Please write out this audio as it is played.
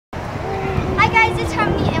guys, it's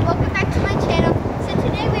Harmony and welcome back to my channel. So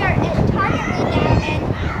today we are at Target right now,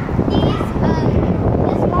 and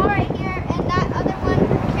this ball right here and that other one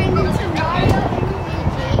turned into Mario and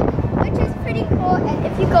Luigi, which is pretty cool. And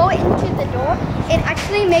if you go into the door, it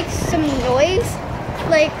actually makes some noise,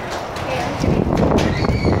 like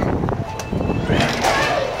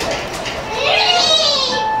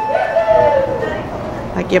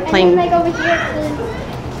like you're playing. Like over here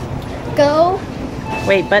to go.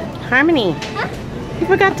 Wait, but Harmony, Huh? you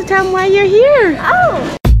forgot to tell them why you're here.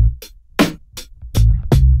 Oh.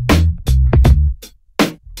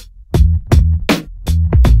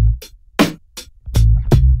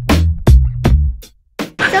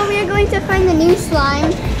 So we are going to find the new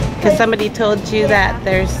slime. Because somebody told you that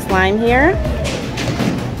there's slime here.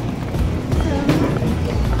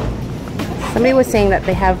 Somebody was saying that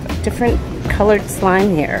they have different colored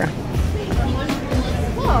slime here.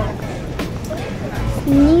 Whoa.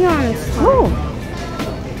 Neon slime. Oh,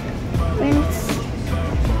 It's,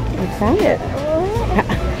 I found it.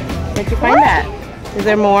 Where'd you find that? Is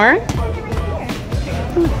there more?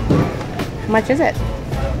 How much is it?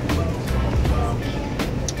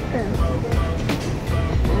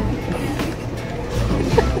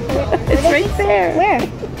 It's right there. Where?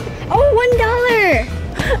 Oh,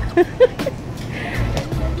 $1.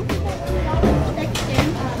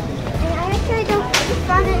 And I actually don't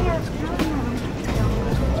find it here.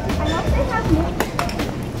 Unless they have more.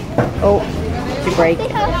 Oh, did you break? They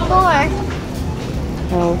have more.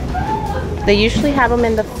 Oh. They usually have them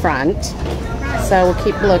in the front. So we'll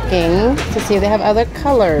keep looking to see if they have other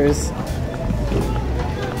colors.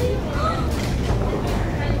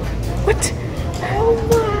 What? Oh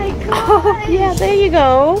my god. Oh, yeah, there you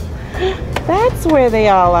go. That's where they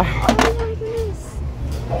all are. Oh my goodness.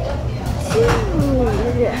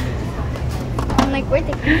 Dude. I'm like, where'd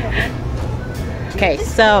they come from? Okay,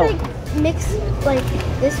 This so is, like, mixed, like,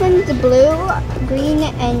 this one's blue, green,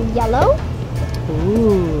 and yellow.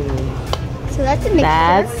 ooh, So that's a mixture.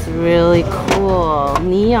 that's really cool.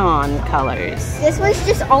 Neon colors. This one's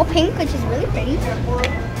just all pink, which is really pretty.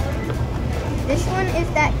 This one is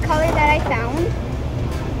that color that I found.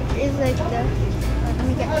 It's like the. Let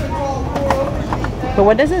me get. But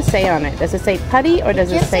what does it say on it? Does it say putty or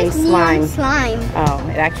does it Just say says slime? neon slime. Oh,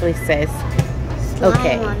 it actually says. Slime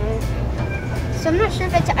Okay. on it. So I'm not sure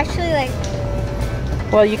if it's actually like.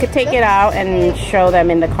 Well, you could take it out and show them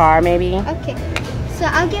in the car, maybe. Okay. So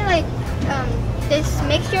I'll get like this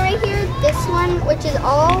mixture right here. This one, which is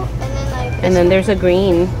all, and then like. And then there's a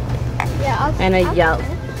green Yeah. and a yellow.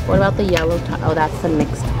 What about the yellow? Oh, that's the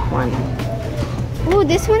mixed one. Oh,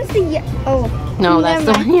 this one's the oh. No, that's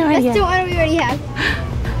the never one mind. you already That's the have. one we already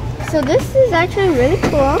have. So this is actually really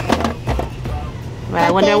cool. But I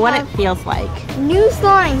But wonder they what it have- feels like. New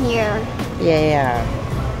slime here. Yeah.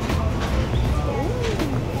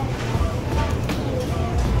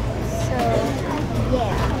 So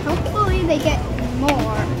yeah, hopefully they get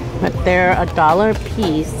more. But they're $1 a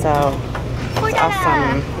piece, so it's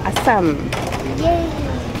awesome. Awesome. Yay!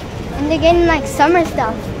 And they're getting like summer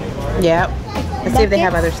stuff. Yep. Let's see if they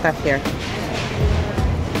have other Buckets. stuff here.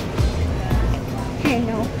 I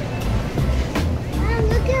know. Mom,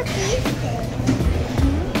 look at these things.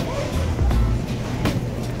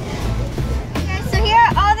 Okay, so here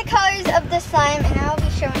are all the colors of the slime, and I'll be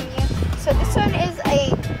showing you. So this one is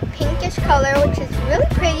a pinkish color, which is really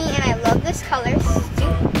pretty, and I love this color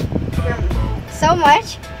so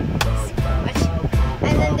much.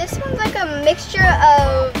 And then this one's like a mixture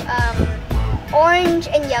of orange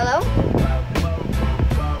and yellow.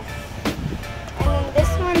 And then this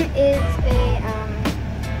one is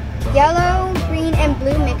a yellow, green, and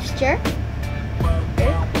blue mixture.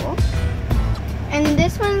 Very cool. And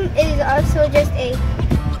this one is also just a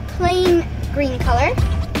plain green color.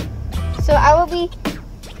 So I will be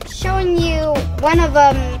showing you one of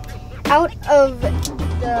them out of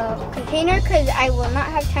the container because I will not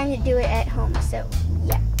have time to do it at home. So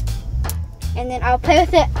yeah. And then I'll play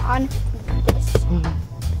with it on this.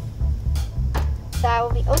 So I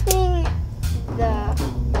will be opening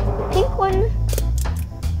the pink one.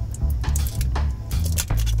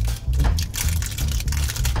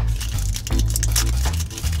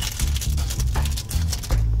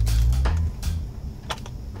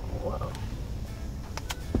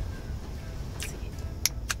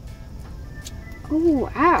 Oh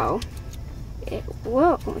wow.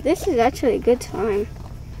 Whoa, this is actually a good slime.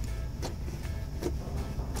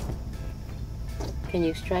 Can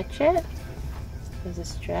you stretch it? Does it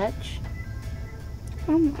stretch?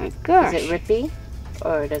 Oh my gosh. Is it rippy?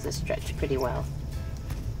 Or does it stretch pretty well?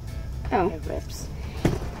 Oh. It rips.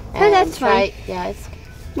 Oh, that's try, fine. yeah, it's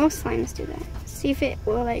Most slimes do that. See if it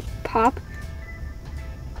will like pop.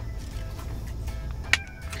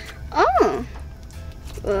 Oh.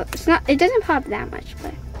 Well, it's not. It doesn't pop that much,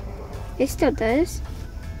 but it still does.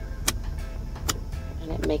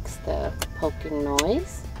 And it makes the poking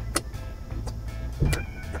noise.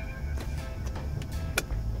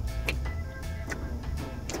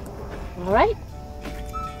 All right.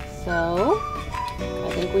 So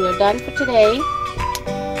I think we are done for today.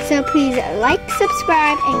 So please like,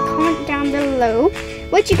 subscribe, and comment down below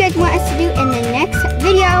what you guys want us to do in the next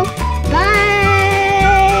video. Bye!